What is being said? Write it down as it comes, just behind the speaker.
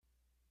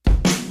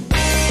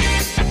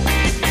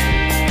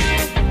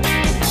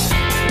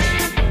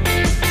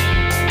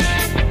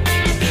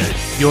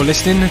You're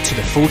listening to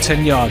the Full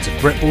 10 Yards of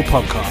Britball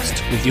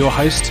podcast with your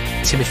host,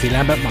 Timothy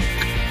Lambert-Monk.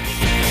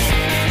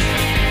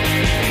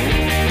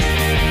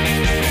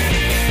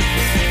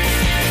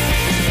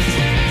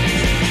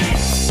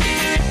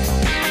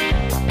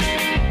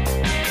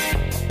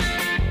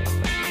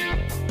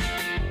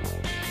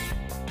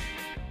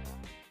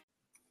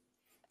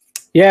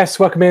 Yes,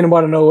 welcome in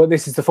one and all.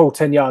 This is the Full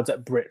 10 Yards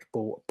at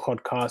Britball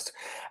podcast.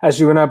 As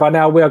you will know by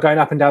now, we are going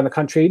up and down the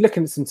country,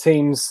 looking at some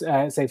teams,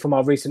 say from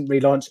our recent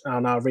relaunch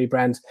and our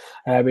rebrand.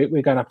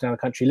 We're going up and down the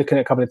country, looking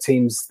at a couple of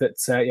teams that,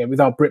 with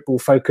our Britball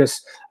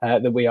focus,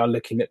 that we are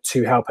looking at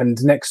to help. And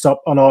next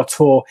stop on our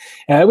tour,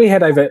 we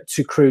head over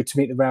to Crewe to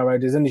meet the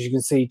Railroaders. And as you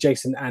can see,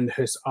 Jason and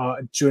Hus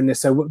are joining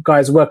us. So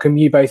guys, welcome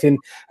you both in.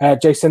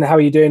 Jason, how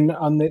are you doing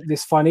on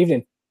this fine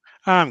evening?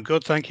 I'm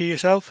good, thank you.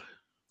 Yourself?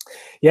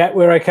 Yeah,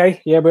 we're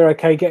okay. We're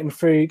okay. Getting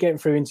through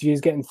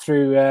interviews, getting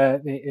through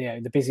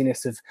the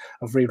busyness of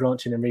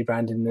relaunching and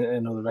rebranding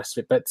and all the rest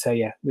of it. But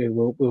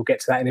we'll get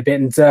to that in a bit.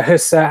 And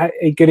Hus,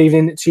 good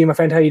evening to you, my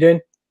friend. How are you doing?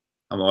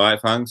 I'm all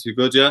right, thanks. You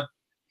good, yeah?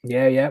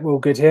 Yeah, we're all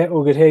good here.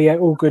 Yeah,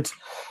 all good.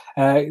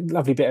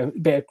 Lovely bit of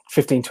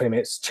 15-20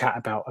 minutes chat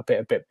about a bit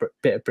of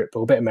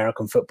Britball, a bit of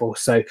American football.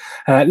 So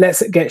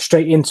let's get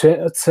straight into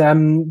it.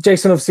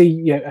 Jason,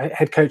 obviously,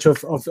 head coach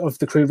of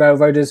the Crewe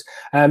Railroaders.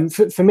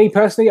 For me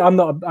personally,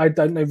 I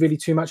don't know really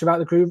too much about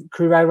the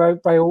Crewe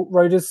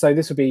Railroaders, so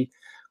this would be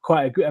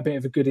quite a bit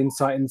of a good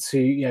insight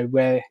into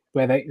where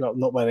they, well,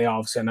 not where they are,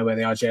 obviously I know where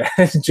they are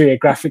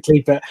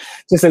geographically, but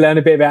just to learn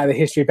a bit about the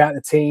history, about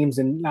the teams.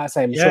 And like I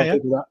say, I'm sure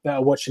people that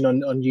are watching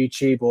on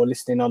YouTube or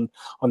listening on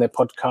their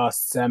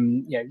podcasts,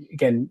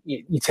 again,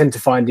 you tend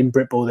to find in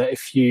Britball that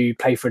if you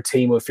play for a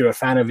team or if you're a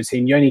fan of a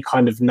team, you only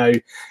kind of know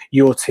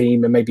your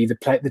team and maybe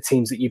the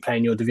teams that you play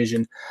in your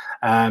division,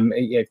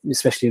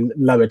 especially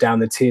lower down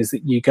the tiers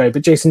that you go.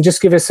 But Jason,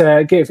 just give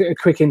a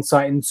quick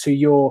insight into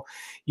your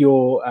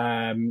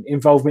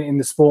involvement in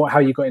the sport, how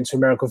you got into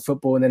American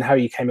football, and then how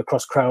you came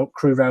across Crewe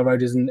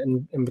Railroaders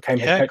and became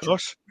head coach. Of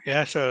course.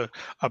 Yeah, so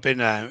I've been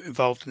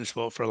involved in the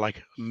sport for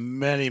like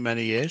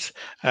many years.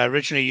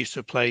 Originally used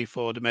to play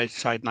for the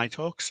Merseyside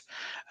Nighthawks.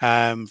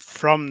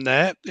 From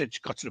there, it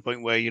got to the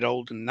point where you're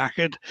old and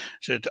knackered.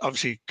 So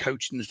obviously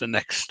coaching is the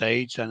next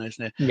stage then,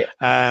 isn't it?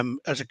 Yeah.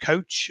 As a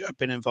coach, I've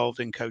been involved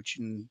in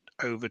coaching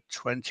over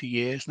 20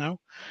 years now.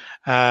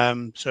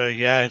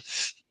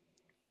 It's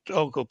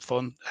all good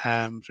fun.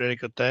 It's really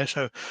good there.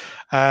 So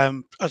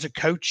as a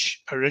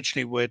coach,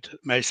 originally with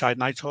Merseyside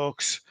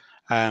Nighthawks,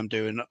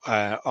 doing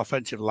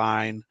offensive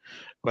line,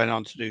 went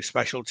on to do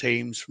special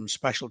teams. From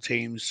special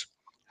teams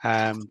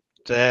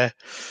there,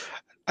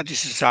 I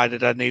just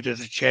decided I needed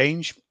a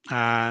change,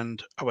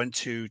 and I went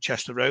to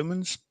Chester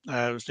Romans.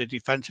 I was the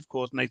defensive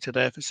coordinator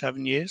there for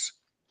 7 years.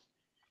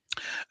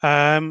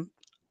 Again,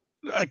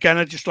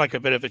 I just like a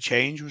bit of a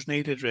change was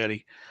needed,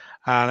 really.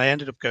 And I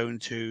ended up going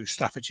to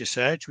Staffordshire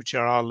Surge, which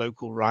are our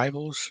local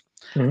rivals.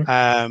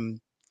 Mm-hmm.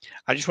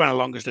 I just went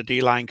along as the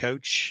D-line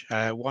coach,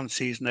 one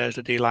season there as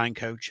the D-line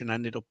coach, and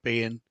ended up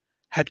being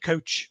head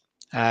coach,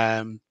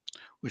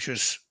 which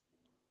was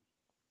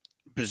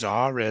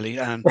bizarre, really.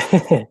 And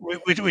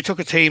we took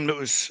a team that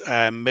was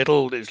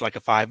middle. It was like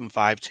a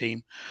 5-5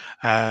 team.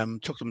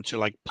 Took them to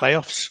like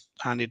playoffs,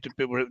 and it's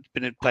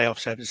been in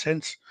playoffs ever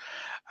since.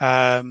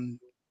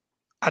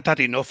 I'd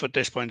had enough at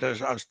this point. I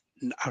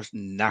was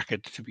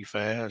knackered, to be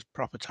fair. I was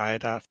proper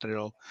tired after it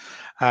all.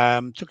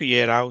 Took a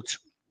year out.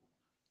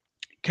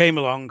 Came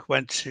along,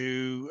 went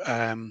to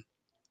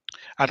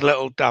had a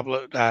little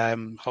dabble at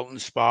Holton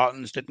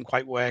Spartans. Didn't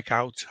quite work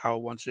out how I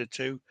wanted it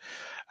to.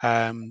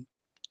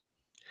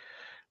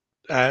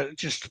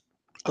 Just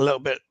a little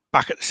bit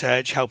back at the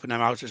Surge, helping them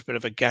out as a bit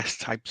of a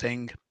guest type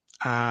thing.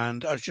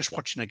 And I was just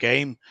watching a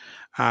game,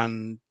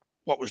 and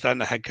what was then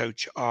the head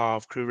coach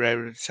of Crewe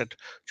Railroaders said, "Do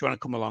you want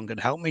to come along and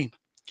help me?"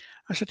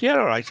 I said, "Yeah,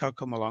 all right, I'll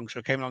come along." So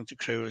I came along to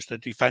Crewe as the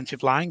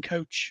defensive line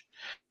coach.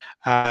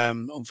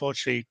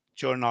 Unfortunately,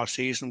 during our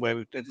season, where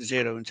we did the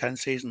 0-10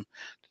 season,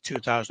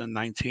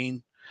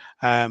 2019,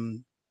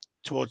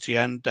 towards the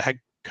end, the head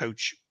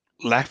coach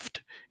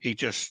left. He'd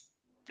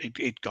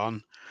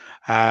gone.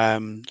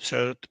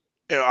 So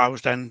I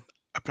was then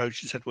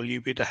approached and said, "Will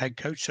you be the head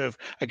coach?" So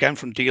again,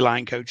 from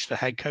D-line coach to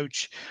head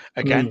coach,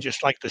 again,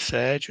 just like the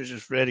Surge, which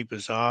is really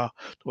bizarre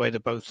the way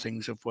that both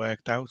things have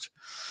worked out.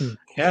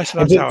 Yeah, so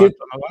that's how I've done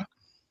that.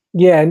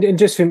 Yeah, and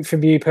just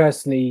from you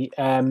personally,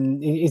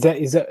 is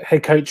that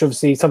head coach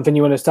obviously something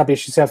you want to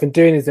establish yourself in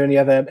doing? Is there any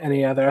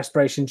other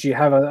aspirations you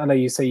have? I know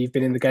you say you've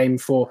been in the game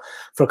for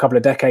a couple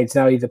of decades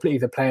now, either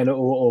playing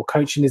or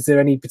coaching. Is there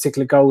any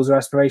particular goals or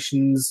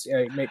aspirations,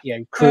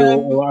 Crewe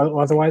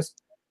or otherwise?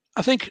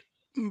 I think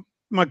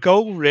my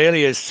goal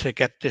really is to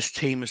get this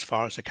team as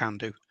far as I can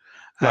do.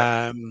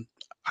 Right.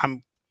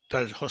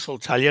 As Hus will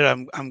tell you,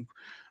 I'm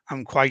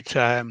quite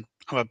I'm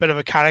a bit of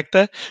a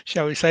character,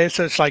 shall we say?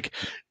 So it's like,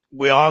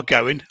 we're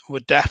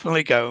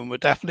definitely going, we're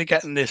definitely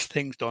getting this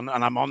thing done,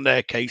 and I'm on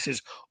their cases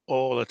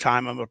all the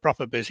time. I'm a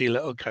proper busy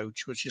little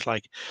coach, which is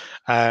like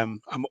I'm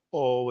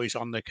always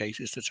on their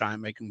cases to try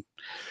and make them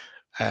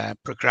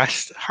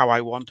progressed how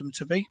I want them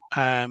to be.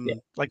 Like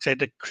I said,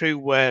 the Crewe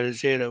were a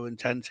 0 and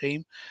 10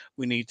 team.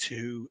 We need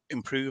to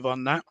improve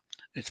on that.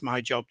 It's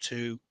my job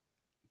to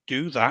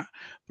do that,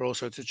 but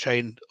also to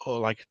train or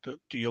like the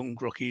young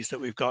rookies that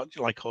we've got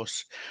like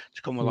us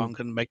to come along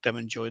and make them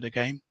enjoy the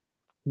game.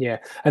 Yeah,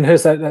 and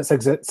hers that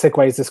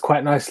segues us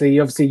quite nicely.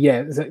 Obviously,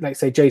 yeah, like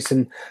say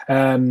Jason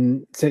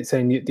saying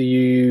that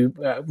you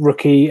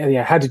rookie, and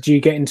how did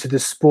you get into the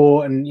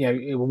sport, and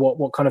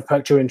what kind of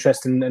perked your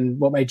interest, and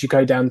what made you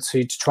go down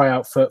to try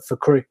out for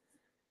Crewe?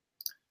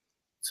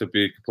 To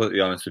be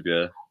completely honest with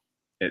you,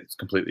 it's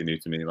completely new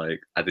to me. Like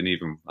I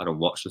don't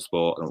watch the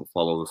sport, I don't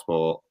follow the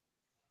sport.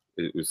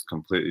 It was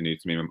completely new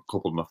to me. A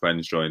couple of my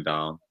friends joined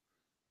down.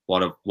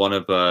 One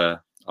of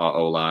our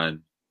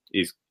O-line,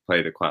 he's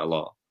played it quite a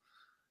lot.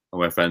 And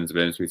we're friends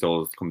with him, so he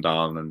told us to come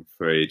down. And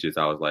for ages,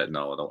 I was like,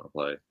 no, I don't want to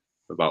play.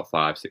 For about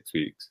 5-6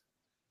 weeks.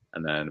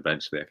 And then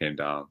eventually I came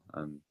down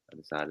and I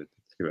decided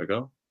to give it a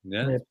go.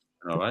 Yeah.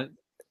 All right.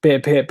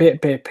 Bit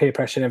of peer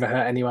pressure never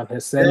hurt anyone,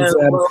 has said.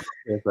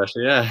 Peer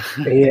pressure, yeah.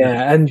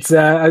 Yeah, and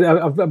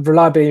I've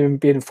reliably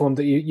been informed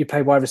that you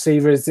play wide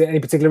receiver. Is there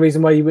any particular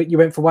reason why you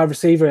went for wide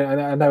receiver?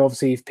 And I know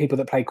obviously people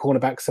that play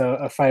cornerbacks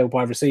are failed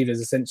wide receivers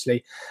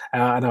essentially.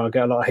 I know I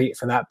get a lot of hate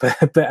for that, but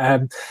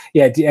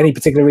any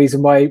particular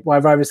reason why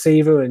wide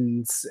receiver?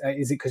 And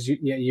is it because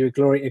you're a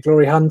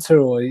glory hunter,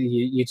 or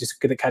you're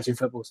just good at catching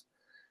footballs?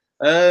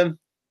 Well,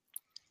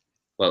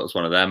 it was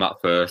one of them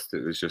at first.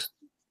 It was just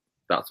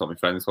that's what my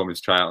friends told me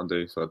to try out and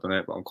do, so I've done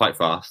it. But I'm quite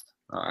fast.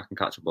 I can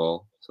catch a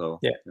ball, so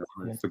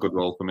it's a good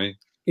role for me.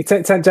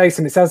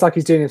 Jason, it sounds like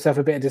he's doing himself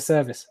a bit of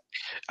disservice.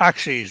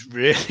 Actually, he's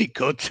really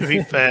good, to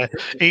be fair.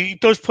 He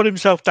does put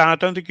himself down. I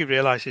don't think he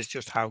realises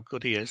just how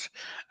good he is.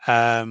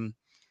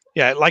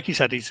 Like you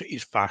said,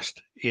 he's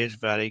fast. He is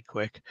very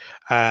quick.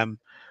 One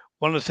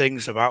of the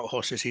things about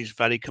Huss is he's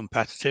very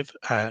competitive,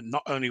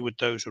 not only with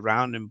those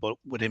around him, but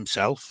with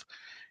himself.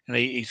 And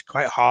he's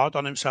quite hard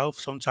on himself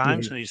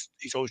sometimes, and he's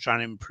always trying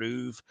to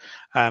improve.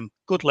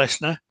 Good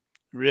listener,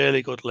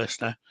 really good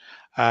listener.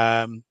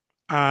 And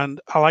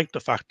I like the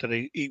fact that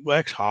he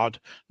works hard,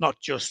 not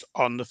just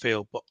on the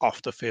field, but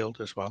off the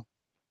field as well.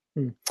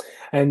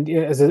 And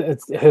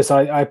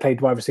I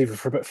played wide receiver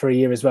for a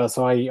year as well,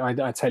 so I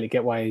totally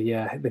get why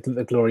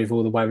the glory of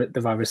all the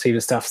wide receiver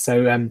stuff.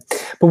 So,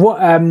 but what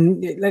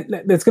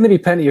there's going to be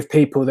plenty of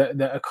people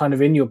that are kind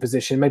of in your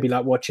position, maybe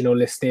like watching or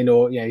listening,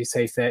 or you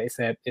say if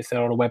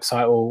they're on a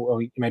website,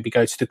 or maybe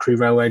go to the Crewe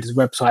Railroaders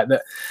website.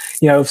 That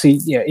obviously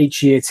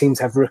each year teams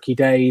have rookie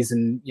days,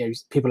 and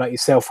people like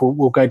yourself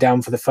will go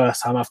down for the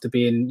first time after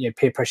being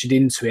peer pressured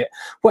into it.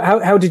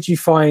 How did you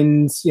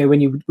find when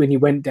you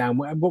went down?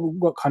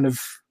 What kind of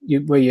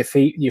were your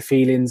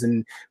feelings,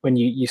 and when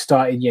you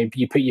started,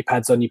 you put your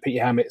pads on, you put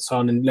your helmets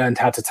on, and learned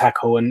how to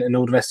tackle and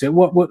all the rest of it.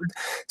 What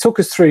talk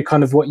us through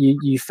kind of what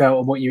you felt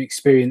and what you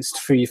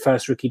experienced through your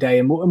first rookie day,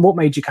 and what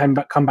made you come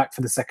back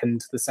for the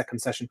second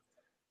session?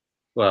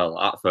 Well,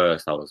 at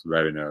first I was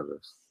very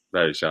nervous,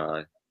 very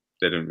shy.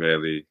 Didn't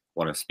really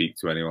want to speak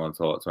to anyone,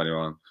 talk to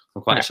anyone.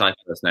 I'm quite a shy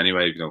person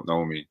anyway. If you don't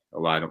know me,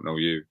 or I don't know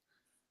you,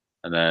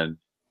 and then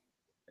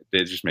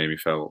it just made me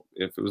feel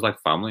if it was like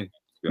family,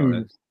 to be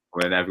honest.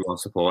 When everyone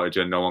supported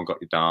you, no one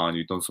got you down,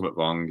 you've done something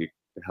wrong, they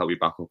help you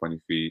back up on your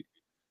feet.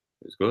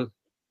 It was good.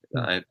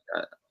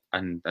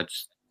 And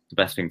that's the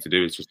best thing to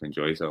do is just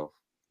enjoy yourself.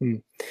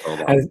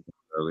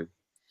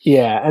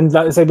 Yeah, and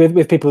like I say,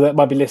 with people that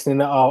might be listening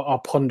that are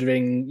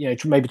pondering,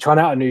 maybe trying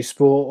out a new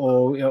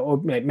sport,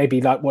 or maybe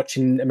like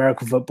watching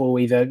American football,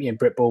 either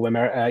Britball,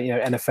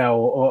 NFL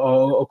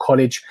or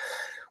college.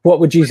 What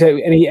would you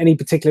say? Any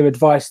particular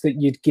advice that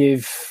you'd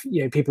give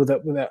people that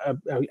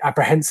are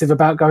apprehensive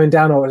about going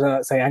down, or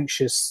let's say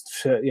anxious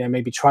to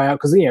maybe try out?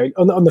 Because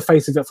on the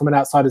face of it, from an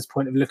outsider's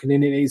point of looking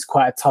in, it is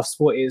quite a tough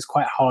sport. It is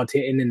quite hard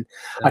hitting, and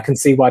I can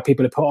see why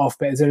people are put off.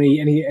 But is there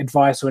any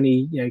advice or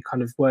any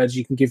kind of words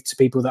you can give to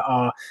people that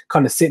are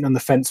kind of sitting on the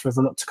fence whether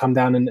or not to come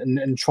down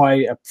and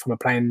try from a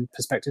playing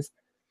perspective?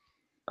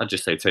 I'd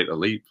just say take the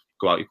leap,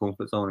 go out your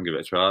comfort zone and give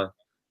it a try.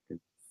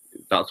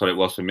 That's what it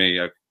was for me.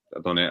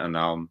 I've done it, and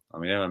now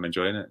I'm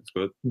enjoying it. It's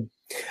good.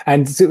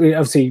 And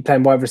obviously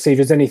playing wide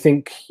receiver, is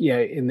anything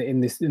in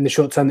the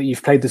short term that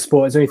you've played the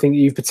sport, is there anything that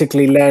you've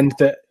particularly learned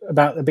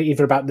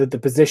either about the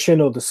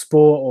position or the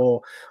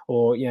sport,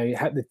 or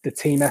the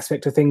team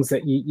aspect of things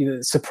that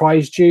you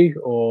surprised you,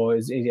 or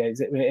is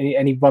it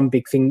any one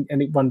big thing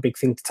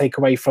to take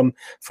away from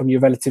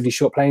your relatively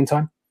short playing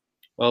time?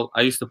 Well,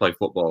 I used to play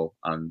football,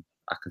 and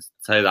I can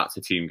say that's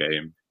a team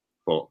game,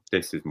 but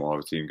this is more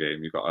of a team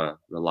game. You've got to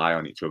rely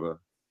on each other.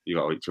 You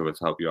got each other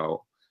to help you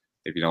out.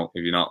 If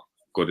you're not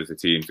good as a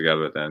team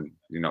together, then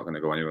you're not going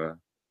to go anywhere.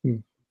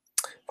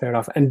 Fair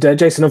enough. And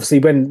Jason, obviously,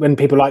 when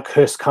people like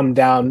Huss come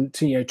down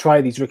to try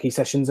these rookie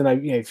sessions, I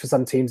know for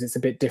some teams it's a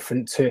bit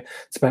different to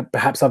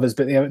perhaps others,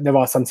 but there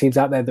are some teams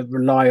out there that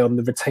rely on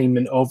the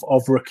retainment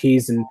of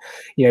rookies, and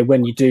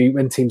when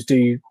teams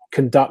do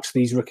conduct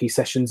these rookie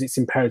sessions, it's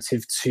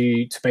imperative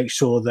to make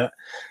sure that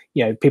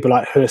people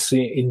like Hus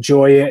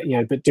enjoy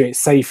it, but do it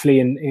safely,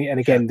 and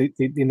again,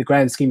 in the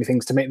grand scheme of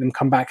things, to make them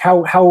come back.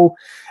 How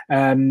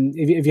have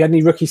you had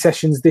any rookie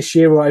sessions this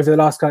year or over the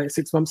last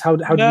 6 months? How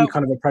did you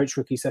kind of approach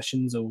rookie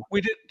sessions? Or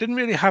we didn't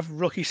really have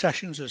rookie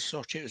sessions as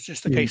such. It was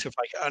just a case of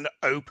like an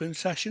open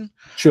session.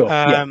 Sure.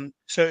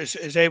 So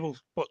it's able,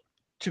 but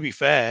to be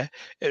fair,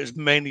 it was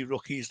mainly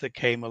rookies that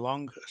came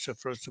along, so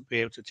for us to be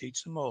able to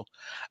teach them all.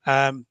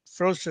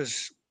 For us,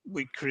 as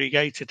we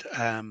created,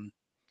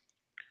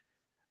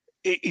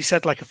 he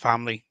said like a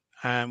family,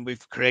 and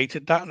we've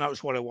created that, and that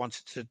was what I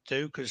wanted to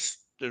do, because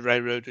the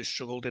Railroaders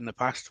struggled in the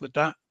past with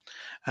that.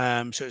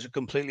 So it's a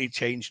completely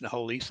changed the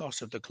whole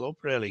ethos of the club,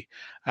 really.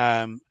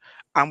 And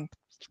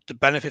the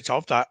benefit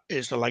of that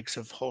is the likes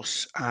of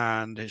Hus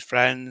and his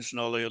friends and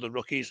all the other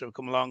rookies that have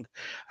come along,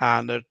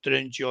 and they're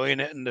enjoying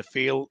it and they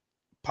feel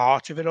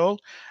part of it all.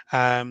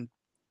 One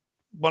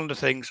of the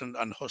things,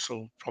 and Hus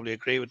will probably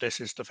agree with this,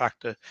 is the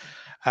fact that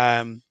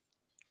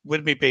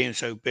with me being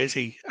so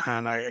busy,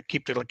 and I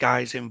keep the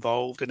guys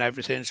involved in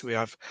everything. So we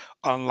have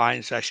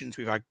online sessions,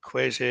 we've had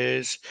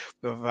quizzes,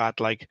 we've had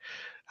like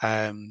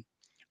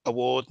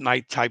award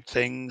night type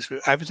things,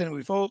 everything.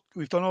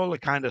 We've done all the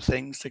kind of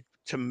things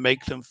to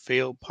make them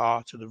feel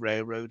part of the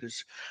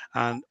Railroaders,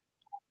 and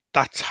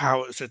that's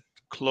how, as a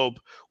club,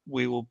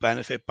 we will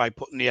benefit by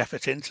putting the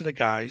effort into the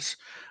guys.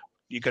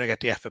 You're going to get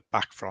the effort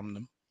back from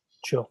them.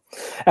 Sure.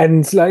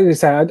 And like you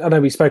say, I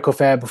know we spoke off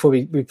air before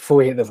we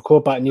hit the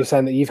record button. You're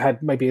saying that you've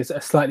had maybe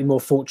a slightly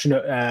more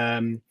fortunate,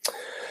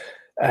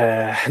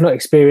 not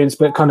experience,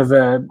 but kind of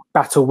a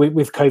battle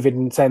with COVID,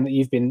 and saying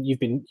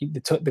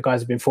that the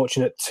guys have been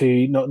fortunate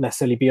to not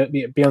necessarily be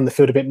on the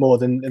field a bit more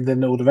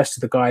than all the rest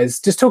of the guys.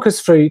 Just talk us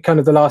through kind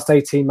of the last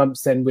 18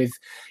 months then, with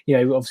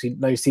obviously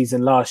no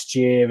season last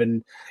year,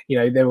 and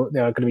there are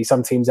going to be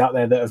some teams out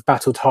there that have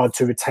battled hard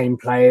to retain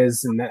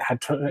players and that had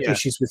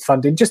issues with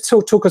funding. Just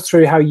talk us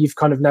through how you've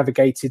kind of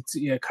navigated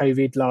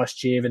COVID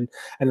last year and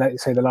like you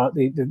say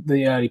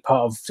the early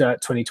part of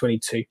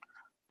 2022.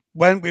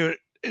 When we were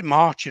in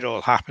March, it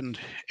all happened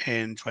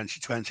in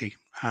 2020,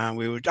 and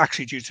we were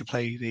actually due to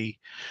play the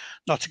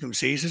Nottingham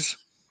Caesars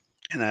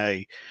in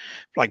a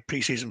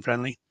pre-season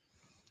friendly,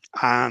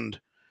 and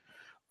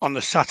on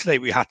the Saturday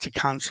we had to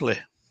cancel it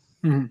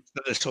for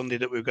the Sunday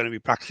that we were going to be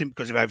practicing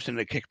because of everything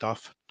that kicked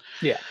off.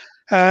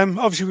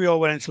 Obviously we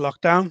all went into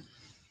lockdown.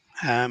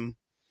 A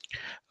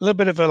little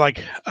bit of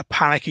a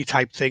panicky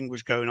type thing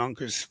was going on,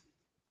 because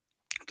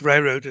the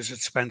Railroaders had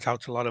spent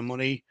out a lot of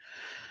money.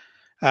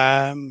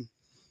 And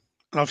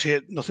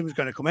obviously nothing was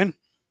going to come in.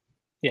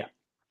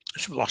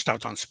 So we lost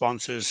out on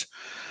sponsors,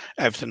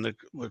 everything that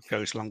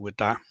goes along with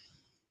that.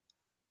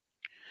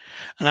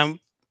 And then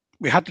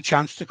we had the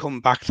chance to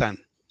come back then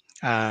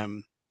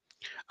and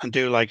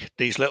do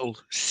these little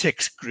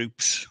 6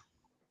 groups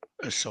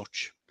as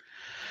such.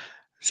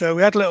 So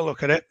we had a little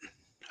look at it.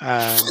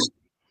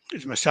 It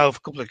was myself, a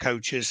couple of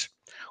coaches,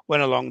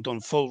 went along, done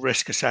full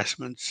risk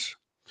assessments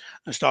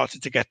and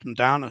started to get them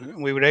down.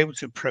 And we were able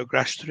to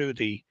progress through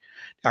the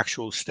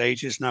actual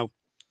stages. Now,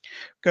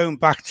 going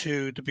back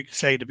to the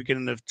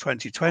beginning of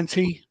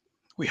 2020,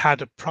 we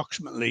had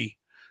approximately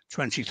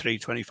 23,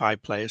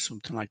 25 players,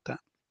 something like that.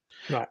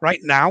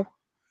 Right now,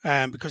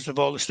 because of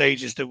all the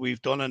stages that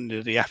we've done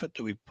and the effort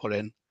that we've put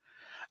in,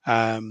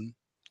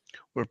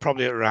 we're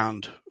probably at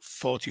around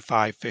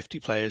 45, 50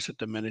 players at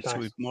the minute. Nice. So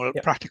we've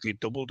practically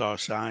doubled our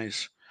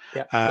size.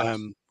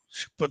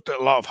 But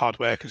a lot of hard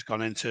work has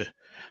gone into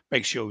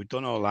make sure we've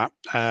done all that.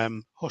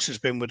 Hus has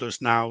been with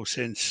us now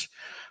since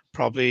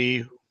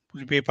probably,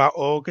 would it be about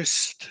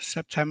August,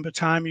 September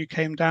time you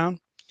came down?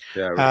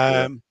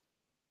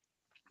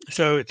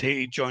 So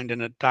he joined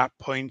in at that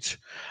point,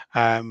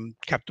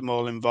 kept them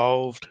all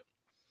involved.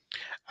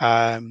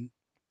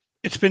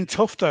 It's been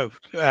tough though.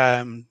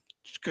 A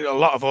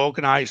lot of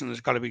organising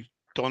has got to be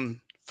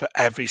done for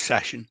every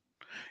session.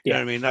 You know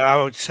what I mean?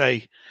 I would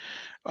say,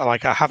 I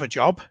have a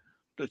job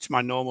that's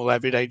my normal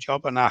everyday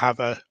job, and I have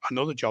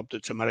another job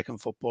that's American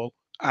football,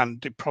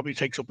 and it probably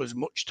takes up as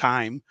much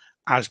time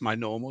as my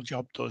normal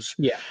job does.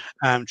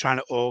 Trying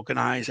to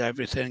organise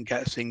everything,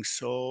 get things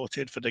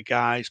sorted for the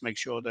guys, make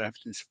sure that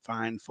everything's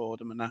fine for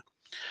them and that.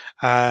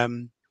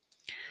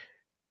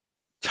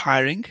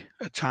 Tiring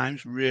at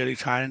times, really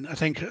tiring. I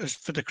think as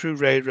for the Crewe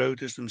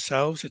Railroaders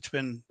themselves, it's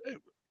been,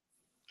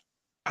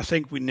 I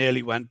think we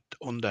nearly went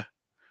under.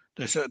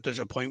 There's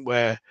a point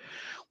where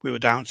we were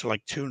down to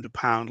like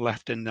 £200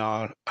 left in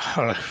our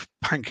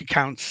bank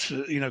accounts,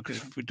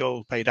 because we'd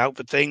all paid out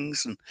for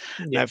things and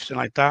everything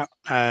like that.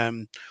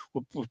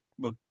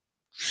 We're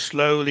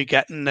slowly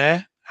getting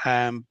there,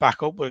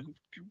 back up. We're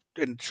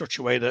in such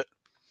a way that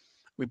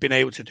we've been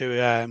able to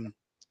do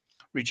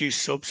reduce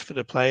subs for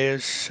the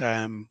players.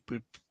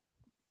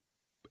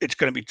 It's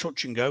going to be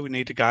touch and go. We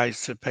need the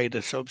guys to pay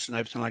the subs and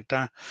everything like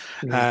that.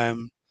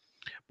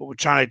 But we're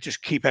trying to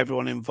just keep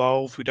everyone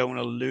involved. We don't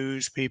want to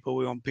lose people.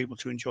 We want people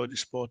to enjoy the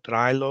sport that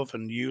I love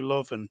and you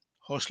love and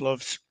Hus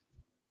loves.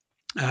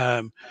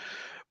 But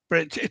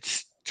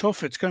it's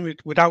tough. It's going to be,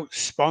 without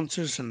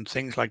sponsors and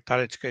things like that,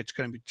 it's going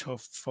to be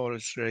tough for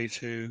us really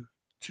to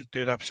to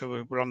do that.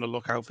 So we're on the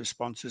lookout for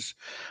sponsors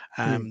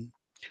to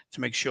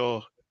make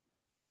sure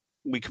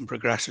we can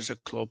progress as a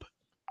club.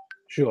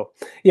 Sure.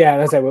 Yeah,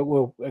 and as I say,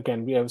 we'll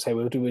again,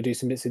 we'll do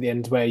some bits at the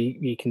end where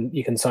you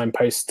can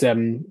signpost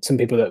some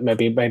people that may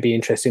be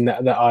interested in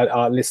that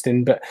are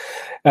listening. But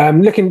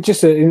looking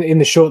just in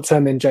the short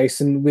term, then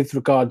Jason, with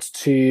regards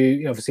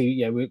to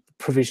obviously, we're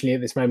provisionally at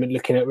this moment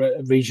looking at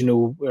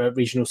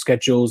regional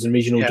schedules and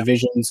regional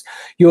divisions.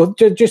 Just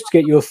to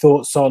get your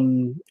thoughts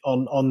on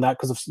that,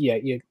 because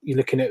obviously, you're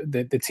looking at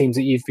the teams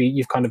that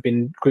you've kind of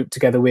been grouped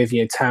together with.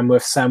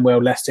 Tamworth,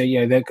 Sandwell, Leicester.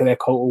 They're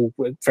all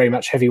very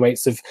much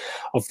heavyweights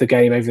of the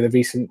game over the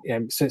recent,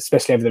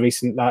 especially over the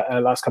recent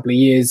last couple of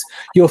years.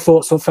 Your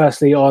thoughts,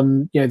 firstly,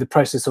 on the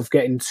process of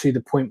getting to the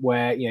point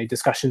where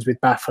discussions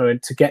with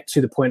BAFA to get to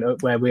the point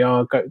where we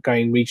are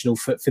going regional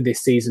for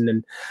this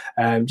season,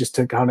 and just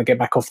to kind of get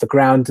back off the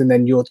ground, and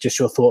then your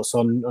thoughts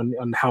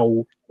on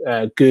how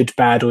good,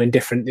 bad, or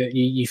indifferent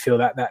you feel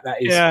that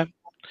is. Yeah,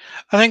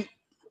 I think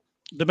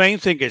the main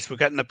thing is we're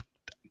getting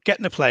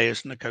the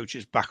players and the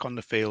coaches back on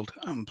the field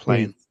and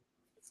playing.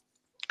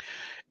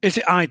 Is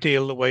it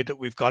ideal the way that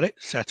we've got it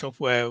set up,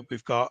 where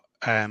we've got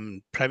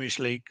Premier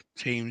League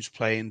teams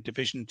playing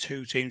Division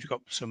 2 teams, we've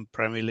got some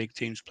Premier League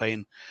teams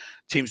playing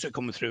teams that are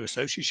coming through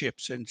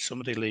associateships in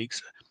some of the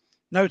leagues?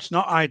 No, it's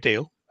not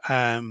ideal.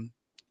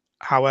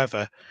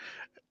 However,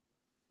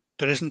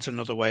 there isn't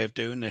another way of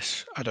doing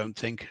this, I don't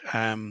think.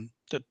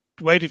 The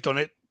way they've done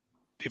it,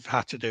 they've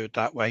had to do it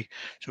that way.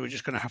 So we're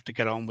just going to have to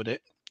get on with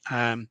it.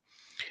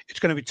 It's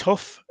going to be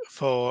tough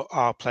for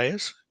our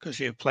players because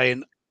you're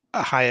playing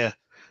a higher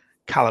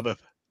caliber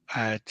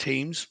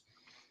teams,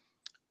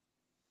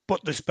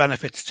 but there's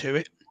benefits to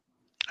it,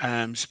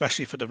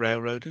 especially for the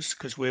Railroaders,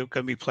 because we're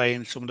going to be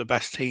playing some of the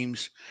best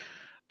teams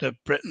that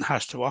Britain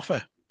has to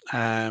offer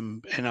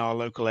in our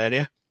local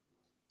area.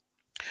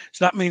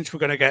 So that means we're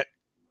going to get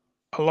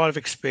a lot of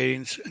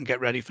experience and get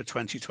ready for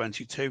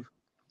 2022.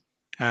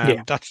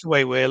 That's the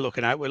way we're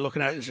looking at it. We're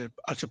looking at it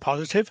as a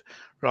positive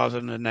rather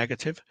than a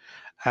negative.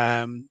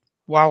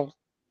 While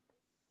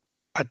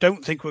I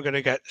don't think we're going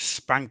to get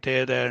spanked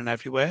here, there, and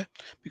everywhere,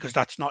 because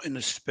that's not in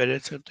the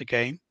spirit of the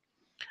game.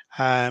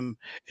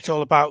 It's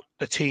all about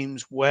the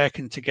teams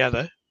working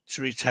together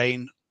to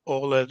retain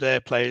all of their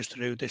players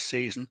through this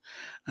season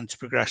and to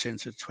progress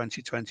into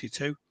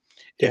 2022.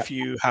 If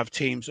you have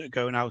teams that are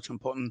going out and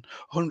putting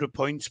 100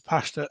 points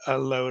past a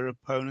lower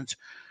opponent,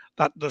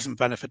 that doesn't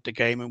benefit the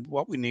game. And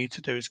what we need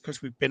to do is,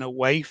 because we've been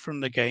away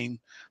from the game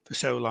for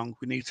so long,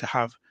 we need to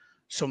have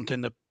something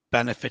that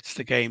benefits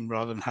the game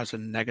rather than has a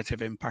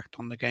negative impact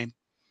on the game.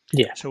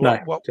 So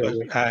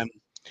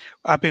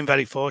I've been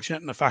very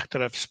fortunate in the fact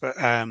that I've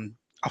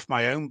off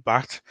my own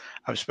bat,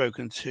 I've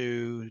spoken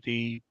to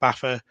the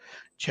BAFA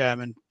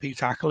chairman,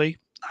 Pete Ackley.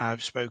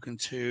 I've spoken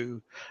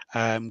to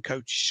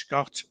Coach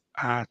Scott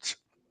at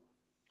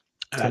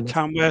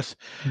Tamworth,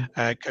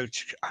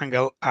 Coach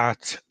Angle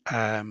at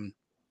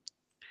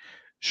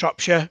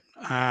Shropshire,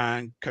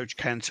 and Coach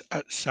Kent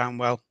at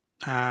Sandwell.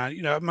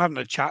 I'm having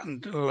a chat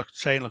and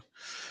saying, look,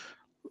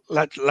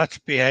 let's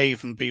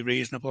behave and be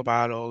reasonable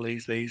about all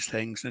these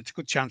things. And it's a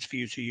good chance for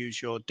you to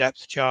use your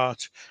depth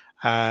chart.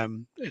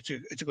 It's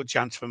a good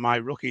chance for my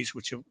rookies,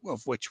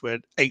 of which we're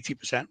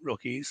 80%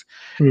 rookies,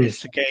 is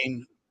to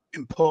gain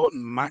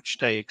important match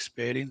day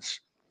experience,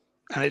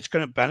 and it's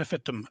going to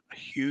benefit them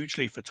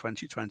hugely for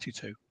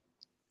 2022.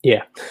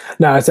 Yeah,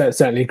 no, I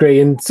certainly agree.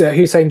 And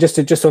Hussein,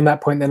 just on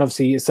that point, then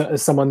obviously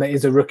as someone that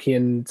is a rookie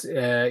and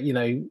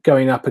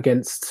going up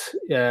against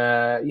like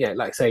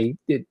I say,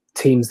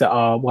 teams that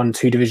are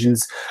 1-2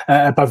 divisions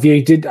above you.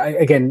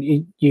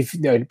 You've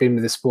been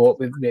with the sport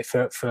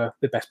for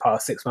the best part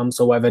of 6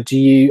 months or whatever.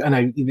 I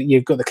know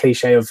you've got the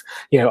cliche of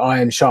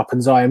iron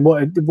sharpens iron.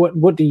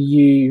 What do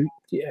you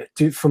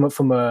do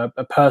from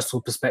a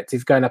personal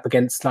perspective, going up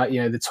against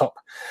the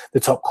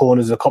top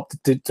corners,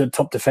 the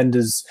top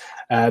defenders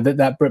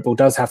that Britball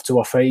does have to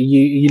offer? Are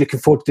you looking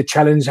forward to the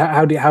challenge?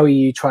 How are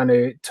you trying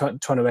to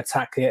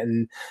attack it?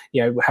 And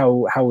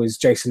how is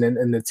Jason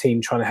and the team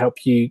trying to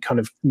help you kind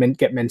of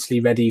get mentally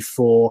ready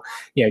for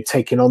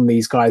taking on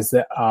these guys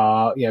that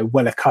are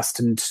well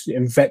accustomed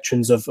and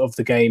veterans of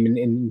the game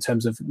in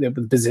terms of the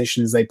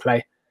positions they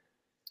play?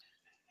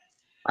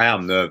 I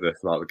am nervous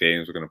about the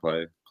games we're going to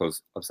play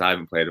because obviously I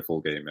haven't played a full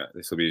game yet.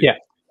 This will be, I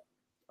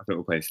think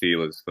we're playing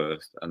Steelers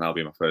first, and that'll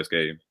be my first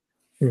game.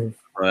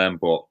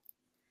 But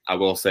I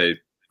will say,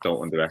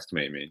 don't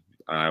underestimate me.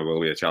 I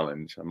will be a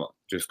challenge. I'm not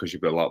just because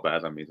you've got a lot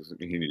better than me doesn't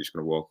mean you're just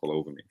going to walk all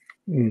over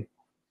me.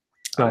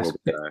 I will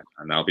be there,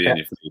 and I'll be in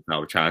your face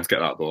now trying to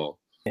get that ball.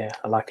 Yeah,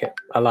 I like it.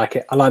 I like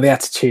the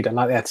attitude.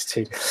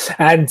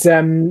 And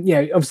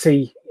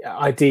obviously,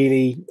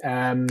 ideally,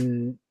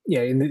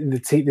 in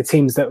the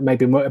teams that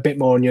maybe a bit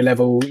more on your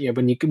level,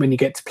 when you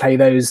get to play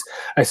those,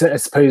 I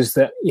suppose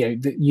that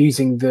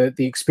using the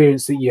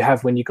experience that you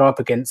have when you go up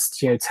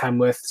against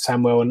Tamworth,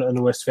 Sandwell, and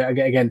the rest of it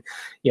again,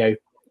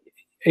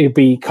 it'd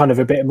be kind of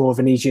a bit more of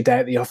an easier day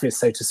at the office,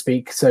 so to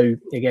speak. So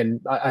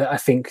again, I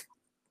think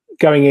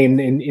going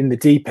in the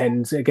deep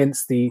end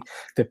against the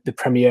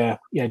Premier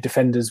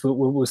defenders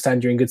will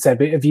stand you in good stead.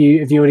 But have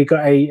you already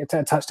got a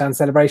touchdown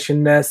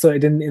celebration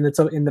sorted in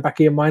the back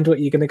of your mind?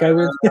 What you're going to go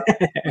with?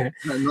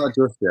 Not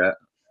just yet.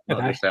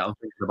 Not just yet. I'm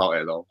thinking about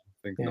it though.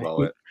 About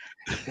it.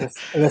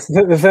 That's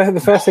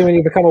the first thing when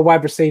you become a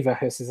wide receiver.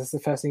 That's the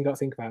first thing you got to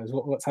think about is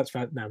what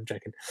touchdown. No, I'm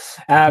joking.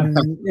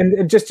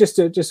 And just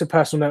a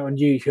personal note on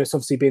you, who's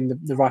obviously been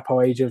the ripe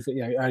old age of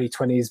early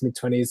 20s, mid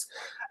 20s.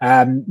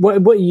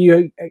 What are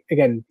you,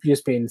 again,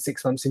 just being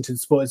 6 months into the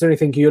sport? Is there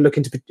anything you're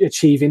looking to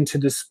achieve into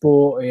the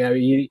sport?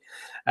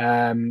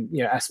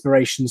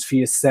 Aspirations for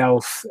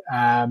yourself,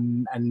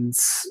 and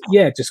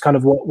just kind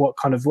of what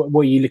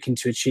are you looking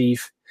to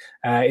achieve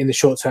in the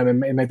short term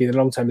and maybe the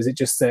long term? Is it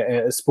just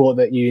a sport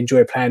that you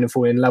enjoy playing and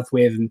fall in love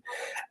with,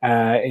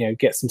 and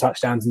get some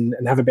touchdowns and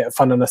have a bit of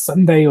fun on a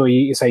Sunday, or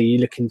you say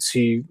you're looking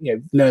to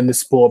learn the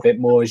sport a bit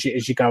more as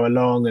you go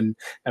along? And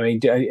I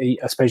mean,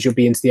 I suppose you'll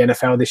be into the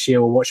NFL this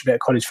year, or watch a bit of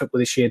college football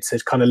this year to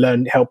kind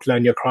of help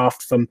learn your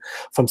craft from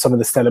some of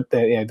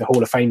the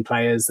Hall of Fame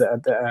players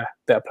that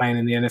are playing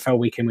in the NFL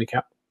week in, week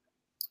out.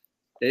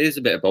 It is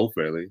a bit of both,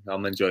 really.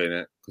 I'm enjoying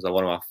it because I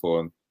want to have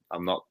fun.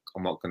 I'm not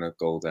going to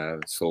go there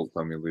and sulk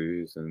when we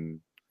lose and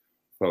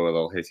throw a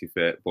little hissy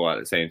fit. But at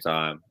the same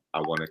time, I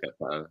want to get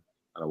better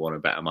and I want to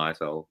better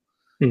myself.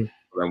 And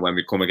when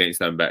we come against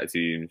them better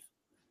teams,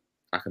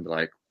 I can be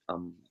like,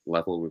 I'm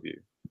level with you.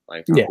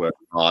 Like, I've worked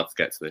hard to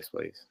get to this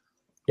place.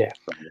 Yeah.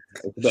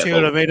 See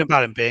what I mean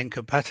about him being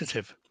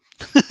competitive?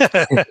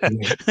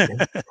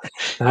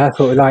 That's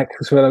what we like.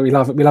 We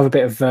love a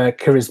bit of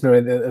charisma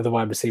in the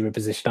wide receiver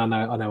position.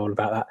 I know all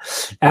about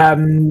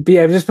that. But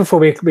yeah, just before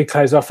we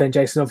close off, then,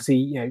 Jason,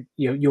 obviously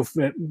you're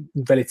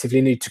relatively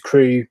new to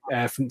Crewe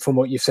from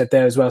what you've said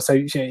there as well. So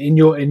in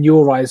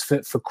your eyes,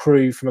 for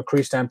Crewe, from a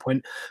Crewe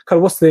standpoint, kind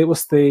of what's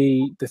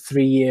the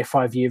 3 year,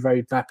 5 year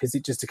roadmap? Is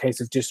it just a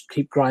case of just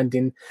keep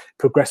grinding,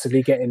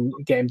 progressively getting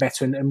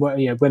better, and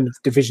when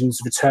divisions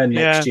return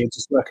next year,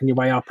 just working your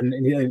way up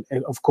and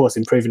of course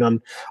improving on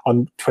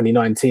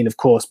 2019, of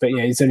course, but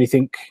is there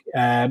anything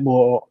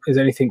more? Is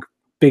there anything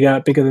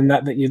bigger than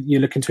that you're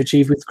looking to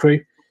achieve with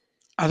Crewe?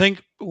 I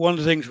think one of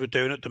the things we're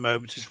doing at the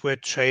moment is we're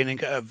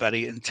training at a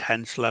very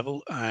intense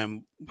level.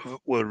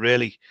 We're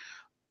really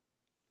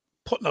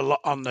putting a lot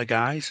on the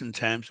guys in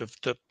terms of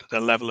the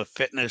level of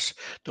fitness,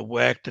 the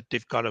work that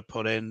they've got to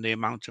put in, the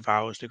amount of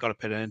hours they've got to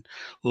put in,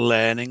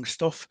 learning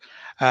stuff.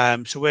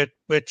 So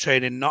we're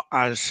training not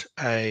as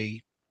a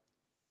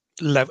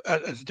level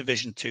as a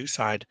Division 2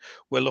 side.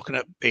 We're looking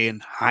at being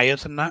higher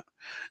than that,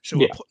 so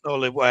we're putting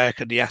all the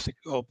work and the ethic,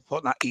 or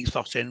putting that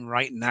ethos in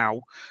right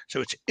now, so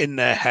it's in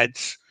their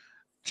heads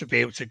to be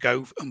able to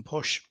go and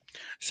push.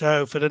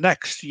 So for the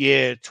next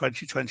year,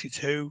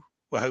 2022,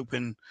 we're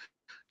hoping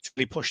to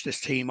really push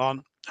this team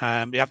on.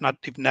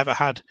 They've never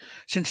had,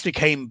 since they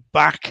came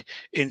back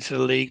into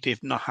the league,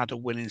 they've not had a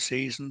winning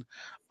season.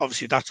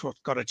 Obviously that's what's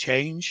got to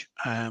change.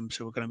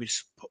 So we're going to be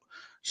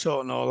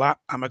sorting all that.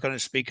 Am I going to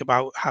speak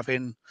about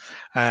having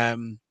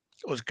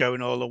us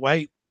going all the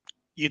way?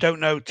 You don't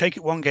know. Take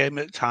it one game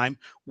at a time,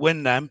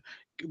 win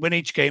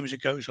each game as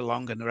it goes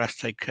along, and the rest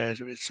take care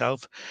of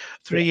itself.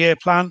 3 year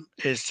plan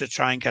is to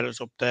try and get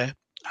us up there,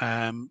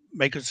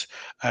 make us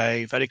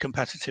a very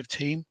competitive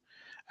team,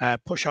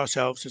 push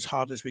ourselves as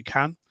hard as we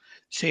can,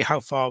 see how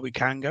far we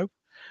can go.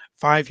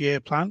 5 year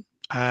plan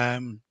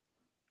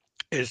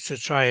is to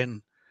try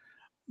and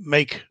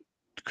make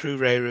the Crewe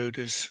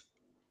Railroaders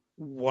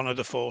one of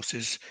the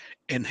forces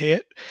in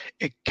here.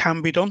 It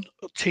can be done.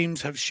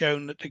 Teams have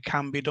shown that it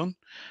can be done,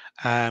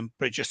 but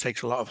it just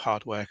takes a lot of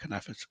hard work and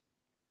effort.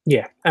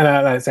 Yeah, and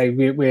like I say,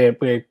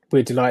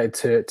 we're delighted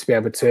to be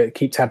able to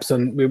keep tabs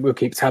on. We'll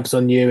keep tabs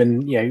on you,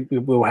 and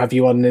we'll have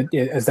you on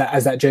as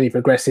that journey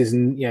progresses.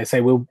 And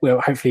say we'll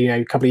hopefully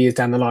a couple of years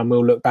down the line,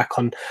 we'll look back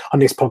on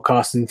this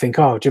podcast and think,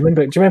 oh, do you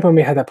remember when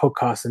we had that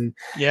podcast? And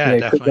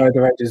definitely. The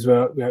Rangers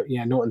were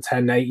Norton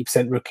 10,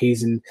 80%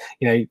 rookies, and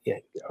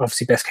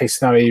obviously best case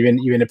scenario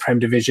you're in a Prem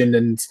division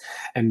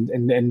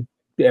and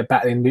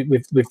battling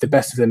with the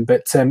best of them.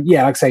 But like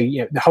I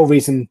say, the whole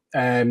reason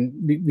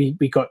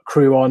we got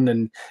Crewe on,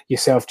 and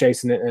yourself,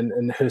 Jason,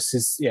 and Hus,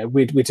 is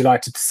we're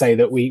delighted to say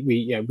that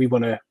we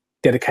want to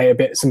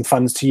dedicate some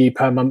funds to you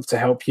per month to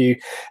help you,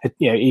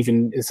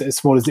 even as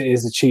small as it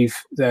is, achieve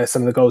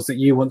some of the goals that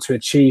you want to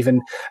achieve.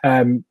 And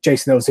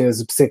Jason, obviously, there's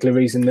a particular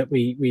reason that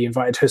we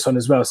invited Hus on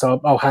as well. So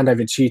I'll hand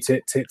over to you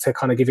to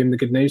kind of give him the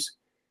good news.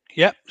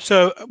 Yeah.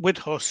 So with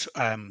Hus,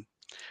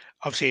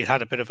 obviously, he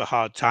had a bit of a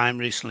hard time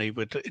recently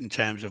in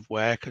terms of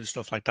work and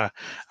stuff like that.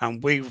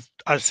 And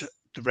as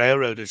the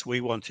Railroaders, we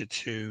wanted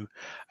to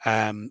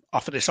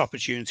offer this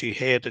opportunity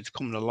here that's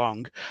coming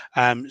along.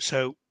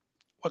 So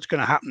what's going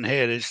to happen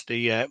here is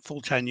the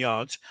Full 10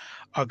 Yards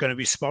are going to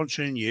be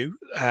sponsoring you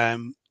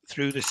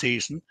through the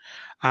season,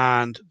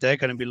 and they're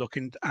going to be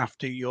looking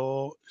after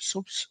your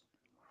subs.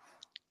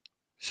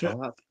 So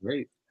that's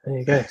great. There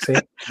you go. See?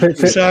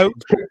 So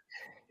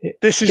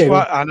this is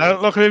what I know.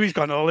 Look at him; he's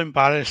gone all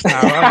embarrassed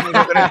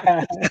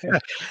now.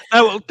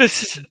 No,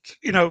 this is,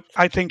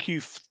 I think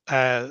you've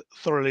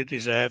thoroughly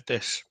deserved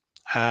this.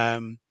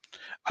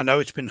 I know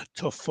it's been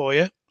tough for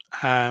you.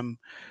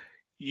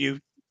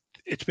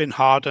 It's been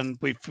hard, and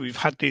we've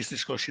had these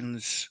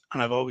discussions,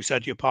 and I've always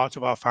said you're part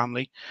of our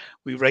family.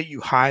 We rate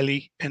you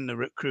highly in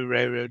the Crewe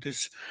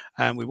Railroaders,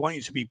 and we want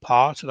you to be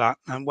part of that.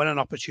 And when an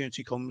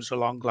opportunity comes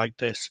along like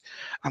this,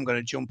 I'm going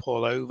to jump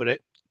all over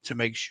it to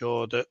make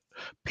sure that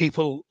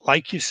people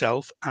like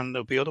yourself, and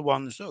there'll be other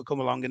ones that will come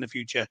along in the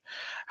future,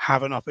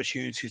 have an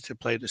opportunity to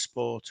play the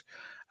sport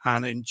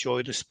and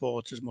enjoy the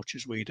sport as much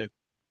as we do.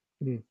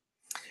 Mm.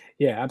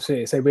 Yeah,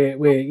 absolutely. So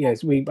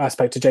I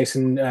spoke to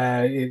Jason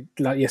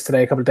like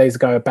yesterday, a couple of days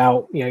ago,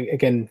 about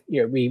again,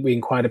 we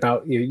inquired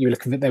about they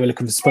were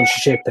looking for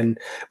sponsorship, and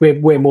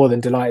we're more than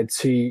delighted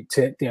to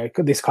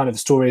this kind of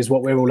story is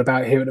what we're all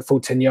about here at the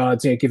Full 10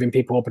 Yards. Giving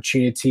people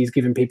opportunities,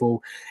 giving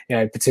people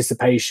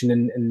participation,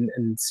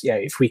 and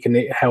if we can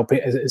help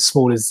it as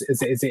small as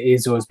it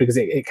is, or as big as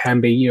it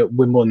can be,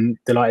 we're more than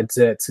delighted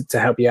to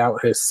help you out,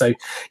 Hus. So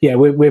yeah,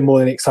 we're more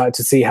than excited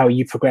to see how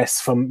you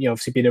progress from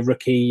obviously being a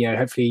rookie,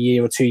 hopefully a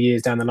year or 2 years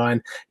down the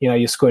line,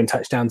 you're scoring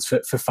touchdowns for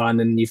fun,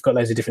 and you've got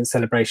loads of different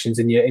celebrations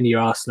in your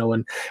arsenal,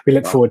 and we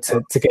look forward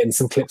to getting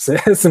some clips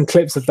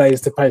of those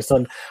to post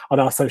on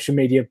our social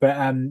media. But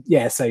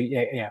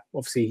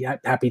obviously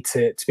happy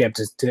to be able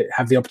to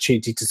have the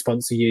opportunity to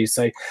sponsor you.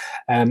 So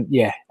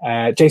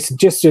Jason,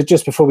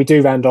 just before we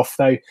do round off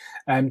though,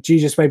 do you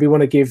just maybe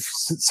want to give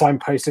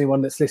signpost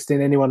anyone that's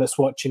listening, anyone that's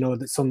watching, or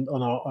that's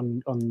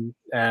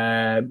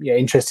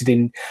interested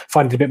in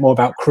finding a bit more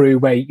about Crewe,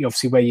 where you're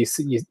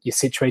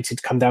situated,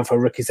 to come down for a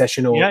rookie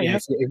session or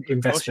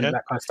investment,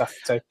 that kind of stuff.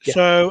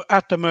 So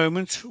at the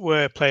moment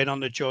we're playing on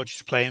the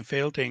George's playing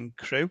field in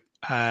Crewe,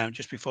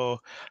 just before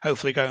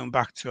hopefully going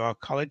back to our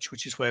college,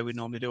 which is where we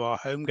normally do our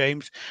home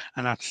games,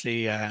 and that's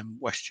the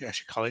West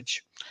Cheshire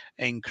College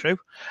in Crewe.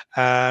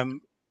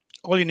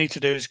 All you need to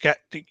do is get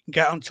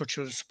in touch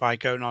with us by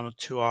going on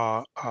to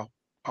our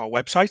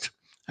website.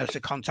 There's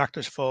a contact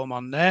us form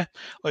on there.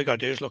 All you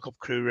got to do is look up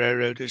Crewe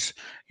Railroaders.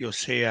 You'll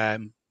see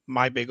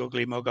my big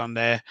ugly mug on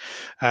there,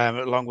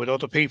 along with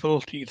other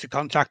people to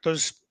contact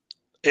us.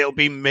 It'll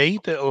be me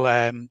that'll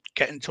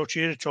get in touch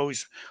with you. It's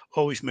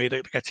always me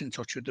that gets in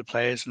touch with the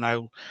players, and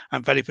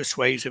I'm very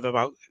persuasive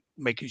about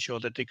making sure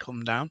that they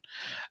come down.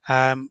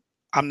 I'm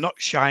not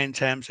shy in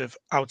terms of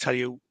I'll tell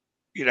you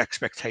your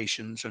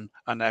expectations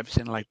and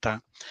everything like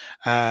that.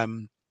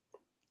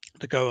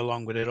 To go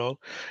along with it all.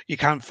 You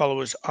can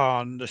follow us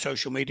on the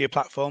social media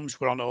platforms.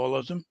 We're on all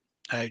of them.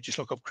 Just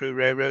look up Crewe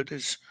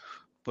Railroaders.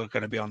 We're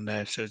going to be on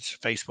there. So it's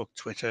Facebook,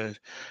 Twitter,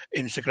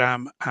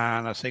 Instagram,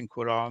 and I think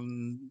we're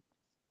on,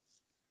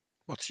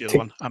 what's the other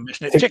one? I'm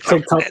missing it. TikTok,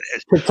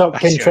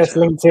 Pinterest,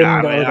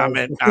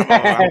 LinkedIn.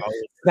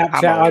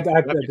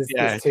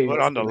 Snapchat. We're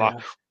on a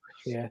lot.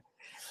 Yeah.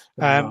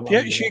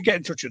 You should get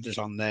in touch with us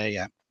on there.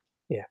 Yeah.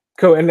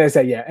 Cool. And there's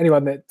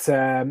anyone that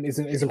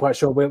isn't quite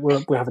sure,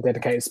 we'll have a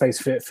dedicated space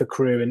for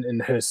Crewe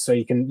and Hus, so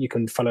you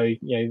can follow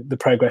the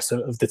progress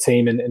of the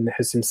team and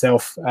Hus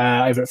himself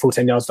over at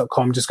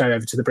full10yards.com. Just go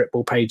over to the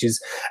Britball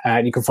pages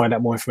and you can find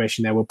out more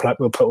information there. We'll put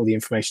all the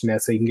information there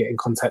so you can get in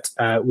contact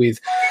with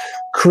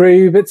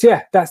Crewe. But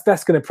yeah, that's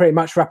going to pretty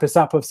much wrap us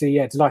up. Obviously,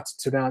 delighted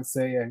to announce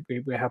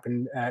we're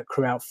helping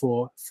Crewe out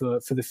for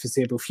the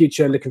foreseeable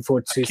future. Looking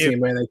forward to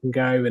seeing where they can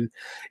go. And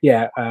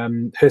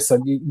Hus,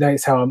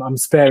 notice how I'm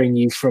sparing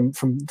you from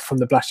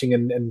the blushing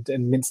and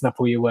mincing up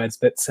all your words,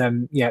 but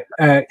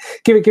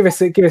give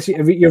us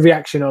your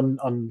reaction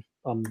on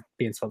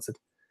being sponsored.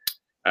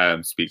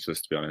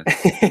 Speechless, to be honest.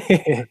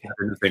 I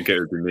didn't think it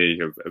would be me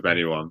of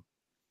anyone,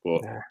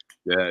 but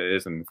it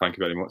is, and thank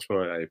you very much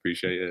for it. I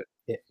appreciate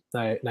it.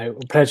 No,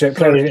 pleasure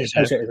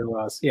is all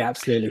ours. Yeah,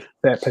 absolutely.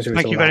 Pleasure.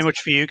 Thank you very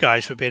much for you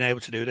guys for being able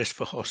to do this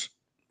for us.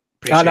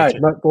 More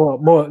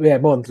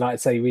than like I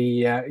say,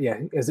 we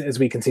as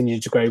we continue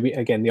to grow,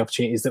 again, the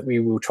opportunities that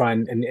we will try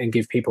and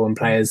give people and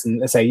players,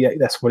 and let's say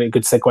that's what a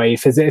good segue.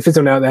 If there's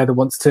someone out there that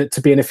wants to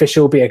be an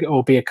official, be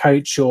a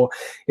coach, or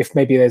if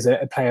maybe there's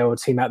a player or a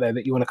team out there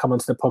that you want to come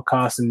onto the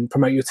podcast and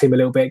promote your team a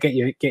little bit, get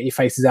your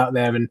faces out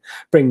there and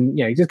bring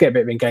just get a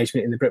bit of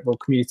engagement in the Britball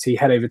community,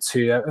 head over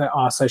to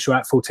our social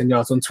at Full 10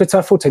 Yards on Twitter,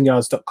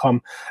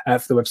 full10yards.com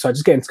for the website.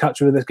 Just get in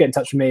touch with us, get in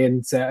touch with me,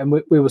 and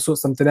we will sort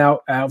something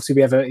out. Obviously,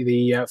 we have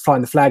the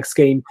Flying the Flag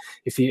scheme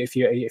if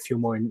you're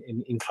more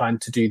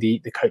inclined to do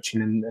the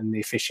coaching and the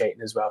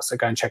officiating as well. So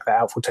go and check that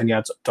out,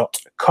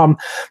 full10yards.com.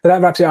 But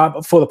that wraps it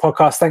up for the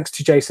podcast. Thanks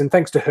to Jason,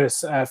 thanks to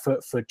Hus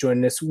for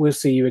joining us. We'll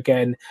see you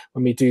again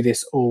when we do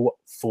this all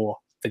for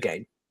the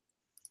game.